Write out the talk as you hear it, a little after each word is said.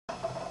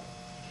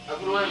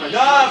put away my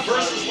Nah,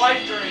 versus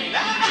life drain.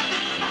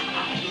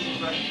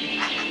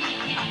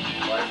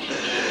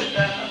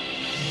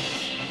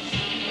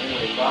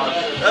 Anyway,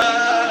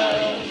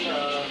 Bob.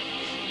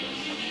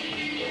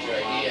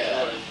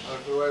 I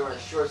put away my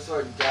short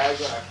sword and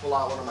dagger and I pull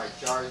out one of my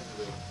jars of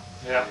the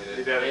Yeah,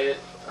 he did it.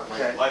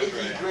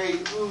 icky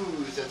grade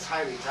ooze that's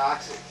highly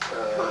toxic.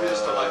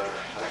 Just a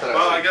life drain.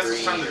 Well, I guess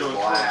it's time to do a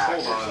cold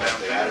on the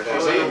damn thing.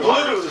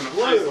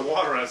 Freeze the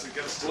water as it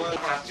gets to it. I'm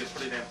gonna have to get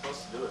pretty damn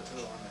close to do it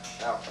too,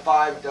 aren't Now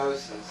 5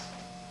 doses.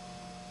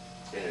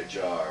 In a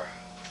jar.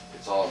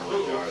 It's all in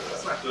one jar though.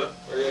 That's not good.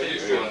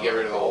 You're gonna get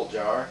rid of the whole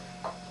jar?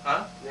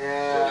 Huh?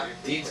 Yeah.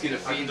 Dean's gonna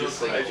feed this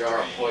thing a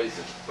jar of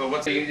poison. But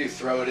what's What you gonna do?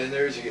 Throw it in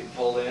there as you're getting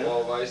pulled in?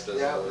 Wall of ice doesn't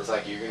Yeah. work. It's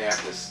like you're gonna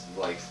have to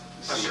like.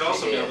 I should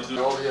also be able to do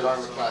You only get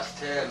armor class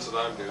 10. That's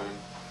what I'm doing.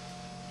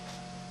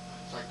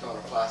 It's like throwing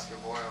a flask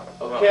of oil.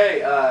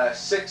 Okay,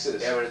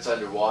 6s. Yeah, but it's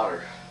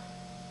underwater.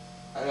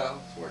 I know.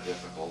 It's more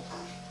difficult.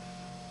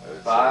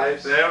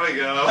 5s. There we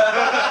go.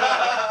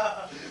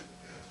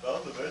 Well,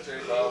 the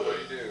veterans, what do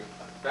you do?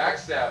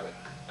 Backstab it.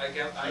 You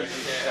can't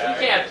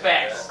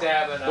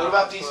backstab it. What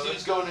about these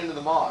dudes going into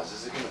the maws?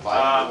 Is it gonna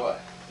bite or what?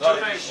 No,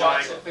 Two things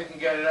shots like if we can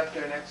get it up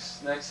there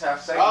next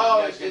half segment. Oh,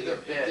 you it guys did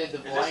get the hit. it did the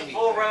Is this blinding.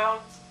 full thing.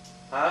 round?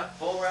 Huh?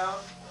 Full round?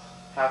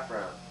 Half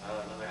round.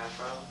 Another half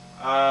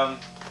round?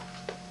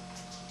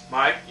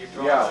 Mike, You're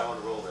throwing Yeah. that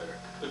on the roll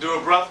there. do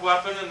a breath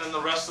weapon and then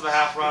the rest of the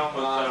half round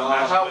with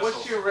magic What's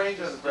missiles. your range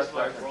on the breath Just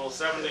like weapon? roll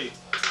 70.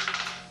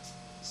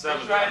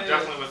 70. try I'm to-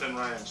 definitely within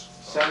range.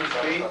 70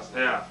 feet?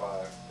 Yeah.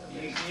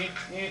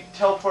 You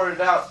teleported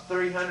out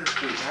 300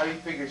 feet. How do you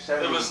figure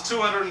 70? It was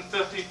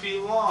 250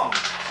 feet long.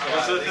 I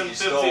was I within think 50 he's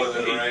still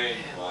within feet. range,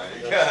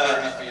 Mike.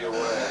 That's 30 feet away.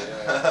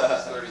 Yeah,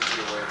 he's 30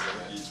 feet away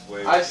from it. He's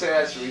way I say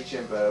that's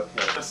reaching, but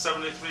okay. That's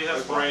 73 hit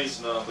With points. range,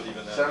 no, but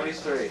even that.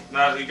 73.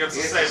 No, he gets a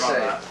He gets save a on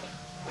save. that.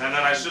 And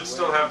then I should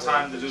still have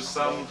time to do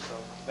some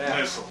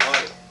missiles.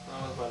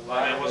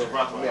 It was a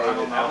breath weapon. I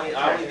don't know.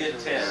 I only did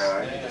 10. Yeah,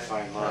 I need to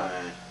find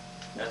mine.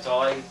 That's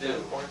all I can do.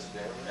 Points of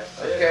damage.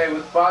 That's it. Okay,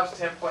 with Bob's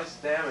 10 points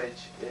of damage,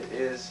 it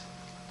is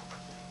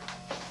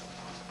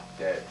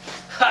dead.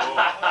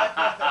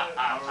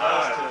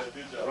 Alright.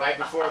 Right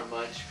before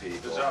munch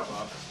people. Good job,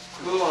 Bob.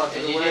 Cool on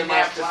And you didn't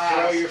have to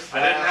throw your I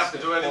didn't have to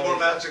do any more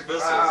magic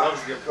missiles. That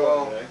was a good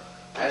Cool. point,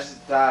 eh? As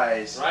it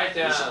dies, Right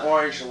this down.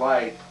 orange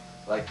light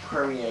like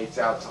permeates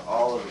out to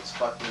all of its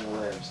fucking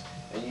limbs,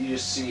 and you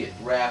just see it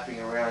wrapping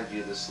around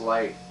you. This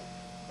light,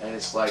 and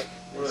it's like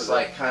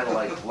kind of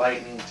like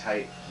lightning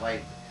type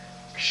light.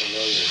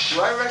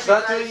 Do I It's not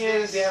recognize doing you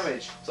any this?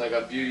 damage. It's like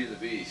on Beauty and the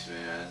Beast,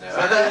 man. It's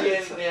not doing you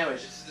any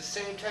damage. This is the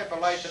same type of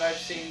light that I've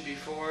seen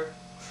before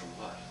From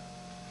what?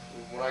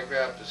 when I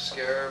grabbed the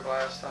scarab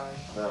last time.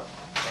 No.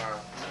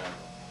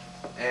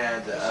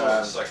 And This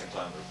was the second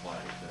time we're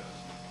playing,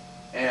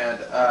 too. and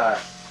the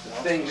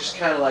thing just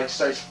kind of like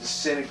starts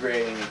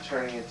disintegrating and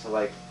turning into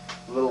like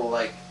little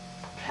like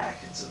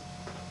packets of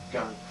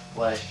gunk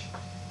flesh,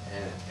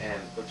 and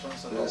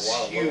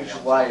this huge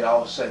light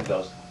all of a sudden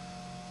goes.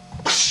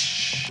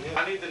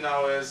 I need to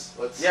know is,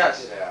 Let's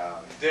Yes. check it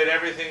out. did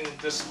everything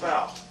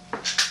dispel?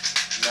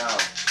 No.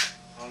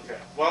 Okay.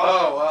 Well,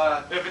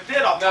 Oh, if it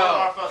did, I'll no. turn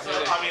off.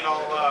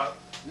 I'll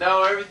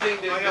no,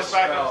 everything did bring us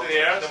back up dispel. to the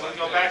air, then we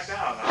go back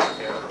down. I don't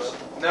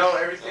care. No,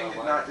 everything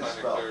did not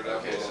dispel.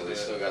 Okay, so they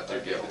still got their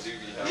guilt.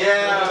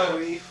 Yeah,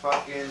 we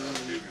fucking.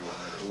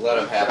 Let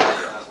them have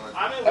it.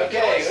 I mean, we Okay,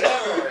 can always,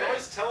 whatever. we can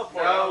always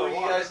teleport No, out of the you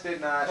water. guys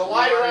did not. The You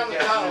light wanted around the to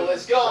get tunnel through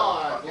is this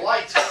gone. fucking- The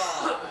light's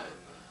gone.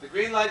 The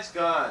green light's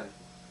gone.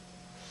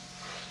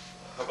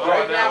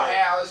 Greg now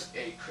has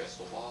a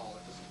crystal ball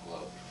that doesn't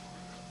glow.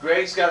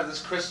 Greg's got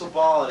this crystal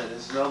ball in it.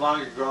 It's no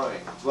longer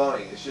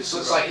glowing. It just It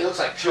looks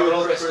like pure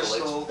total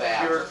crystal. It's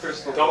bad. pure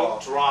crystal ball.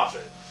 Don't drop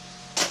it.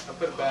 I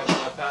put it back in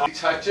my pouch. You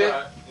touch it?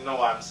 You know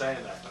why I'm saying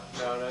that,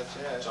 No, not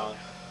yet. John?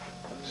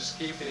 I'm just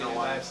keeping You it know in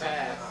why my I'm saying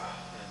pack. that?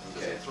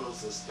 Because Okay. it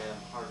throws this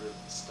damn harder than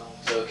stone.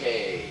 It's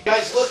okay. You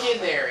guys look in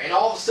there, and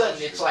all of a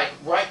sudden, it's like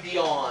right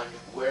beyond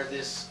where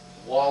this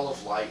wall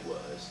of light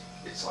was.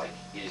 It's like,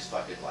 it is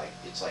fucking like,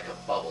 it's like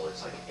a bubble,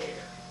 it's like air.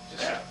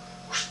 Just Yeah. like,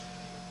 whoosh.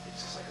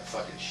 It's just like a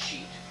fucking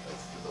sheet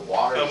of the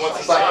water. And is what's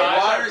It's like, like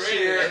inside? water's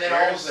here, and then all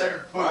of a air's sudden,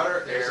 there. boom,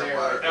 Water, there's air, air.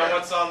 water. And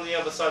what's on the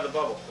other side of the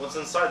bubble? What's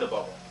inside the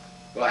bubble?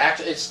 Well,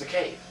 actually, it's the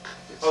cave.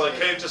 It's Oh, the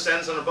cave just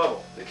ends in a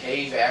bubble. The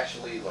cave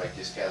actually, like,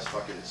 just has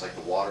fucking, it's like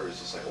the water is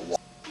just like a wall.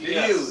 Do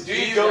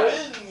you go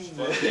guys- in?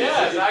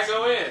 Yes, I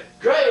go in.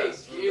 Great!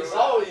 It's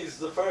always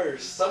the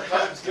first.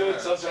 Sometimes good,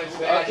 sometimes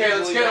bad. Okay, let's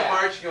usually get a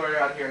bad. marching order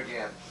out here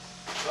again.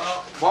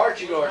 Well,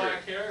 Marching order.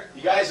 back here.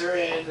 You guys are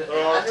in an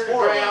There are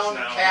 4 of us underground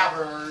now.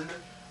 cavern.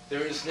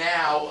 There is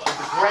now,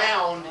 the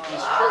ground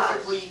is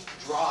perfectly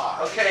dry.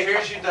 Okay,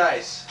 here's your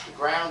dice. The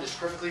ground is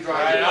perfectly All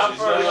dry. right, I'm Which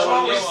first.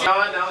 one was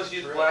John, that was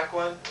you, the black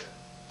one.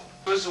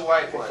 Who's the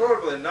white one?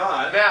 Preferably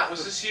not. Matt,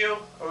 was this you,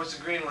 or was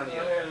the green one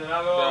you? And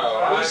I'll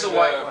No, go Who's I'm the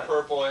white one?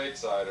 Purple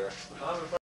 8-sider. I'm